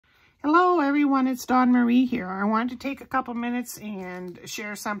Hello everyone, it's Dawn Marie here. I wanted to take a couple minutes and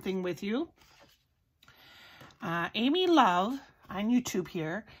share something with you. Amy Love on YouTube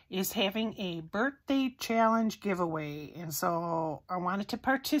here is having a birthday challenge giveaway, and so I wanted to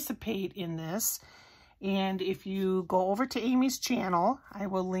participate in this. And if you go over to Amy's channel, I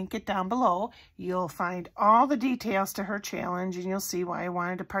will link it down below. You'll find all the details to her challenge, and you'll see why I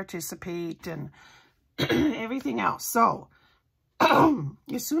wanted to participate and everything else. So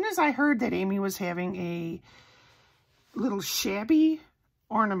as soon as I heard that Amy was having a little shabby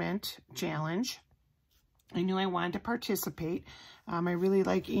ornament challenge, I knew I wanted to participate. I really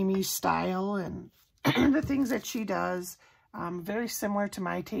like Amy's style and the things that she does. Very similar to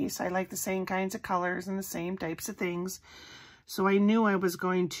my taste. I like the same kinds of colors and the same types of things. So I knew I was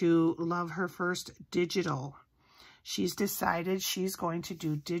going to love her first digital. She's decided she's going to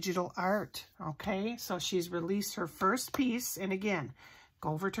do digital art, okay? So she's released her first piece, and again, go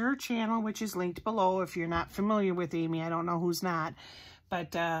over to her channel, which is linked below. If you're not familiar with Amy, I don't know who's not,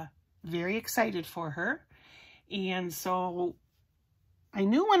 but very excited for her. And so I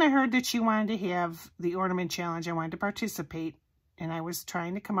knew when I heard that she wanted to have the ornament challenge, I wanted to participate, and I was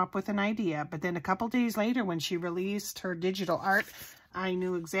trying to come up with an idea. But then a couple days later, when she released her digital art, I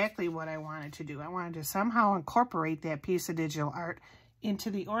knew exactly what I wanted to do. I wanted to somehow incorporate that piece of digital art into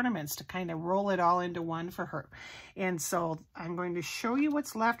the ornaments to kind of roll it all into one for her. And so I'm going to show you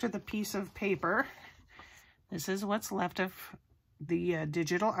what's left of the piece of paper. This is what's left of the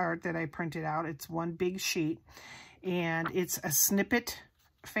digital art that I printed out. It's one big sheet, and it's a snippet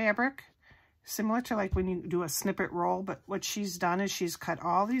fabric, similar to like when you do a snippet roll. But what she's done is she's cut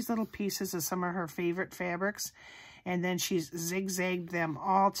all these little pieces of some of her favorite fabrics, and then she's zigzagged them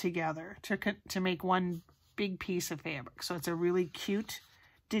all together to make one big piece of fabric. So it's a really cute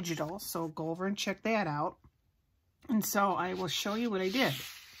digital. So go over and check that out. And so I will show you what I did.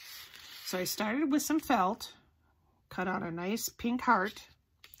 So I started with some felt, cut out a nice pink heart,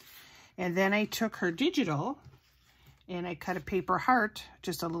 and then I took her digital and I cut a paper heart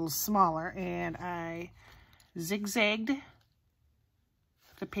just a little smaller, and I zigzagged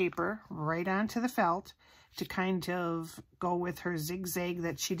the paper right onto the felt to kind of go with her zigzag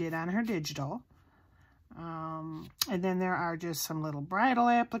that she did on her digital. And then there are just some little bridal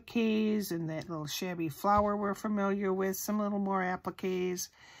appliques and that little shabby flower we're familiar with, some little more appliques.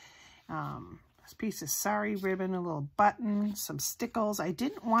 This piece of sari ribbon, a little button, some stickles. I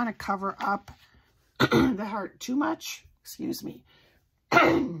didn't want to cover up the heart too much. Excuse me.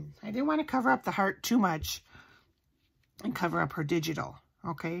 I didn't want to cover up the heart too much and cover up her digital,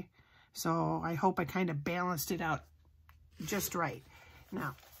 okay? So I hope I kind of balanced it out just right.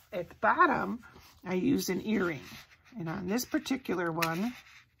 Now, at the bottom, I used an earring. And on this particular one,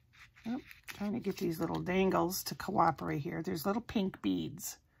 trying to get these little dangles to cooperate here, there's little pink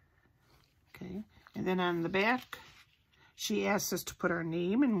beads. Okay, and then on the back, she asked us to put our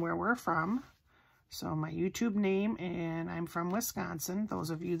name and where we're from. So my YouTube name, and I'm from Wisconsin. Those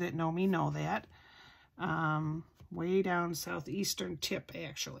of you that know me know that. Way down southeastern tip,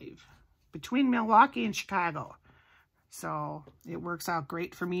 actually, between Milwaukee and Chicago. So it works out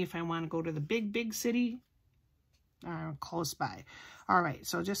great for me if I want to go to the big city close by. All right,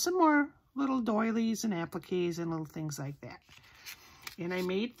 so just some more little doilies and appliques and little things like that. And I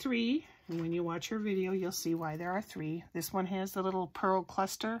made 3. And when you watch her video, you'll see why there are 3. This one has the little pearl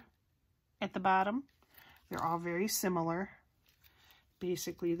cluster at the bottom. They're all very similar.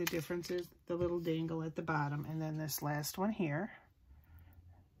 Basically, the difference is the little dangle at the bottom, and then this last one here.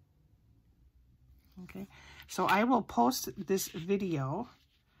 Okay, so I will post this video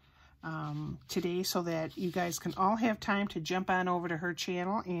today so that you guys can all have time to jump on over to her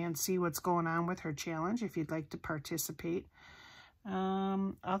channel and see what's going on with her challenge if you'd like to participate.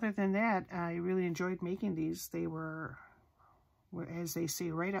 Other than that, I really enjoyed making these. They were, as they say,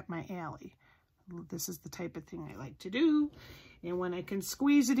 right up my alley. This is the type of thing I like to do. And when I can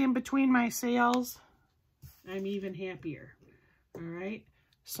squeeze it in between my sales, I'm even happier. All right.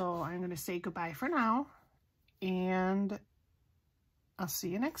 So I'm going to say goodbye for now, and I'll see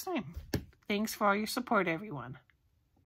you next time. Thanks for all your support, everyone.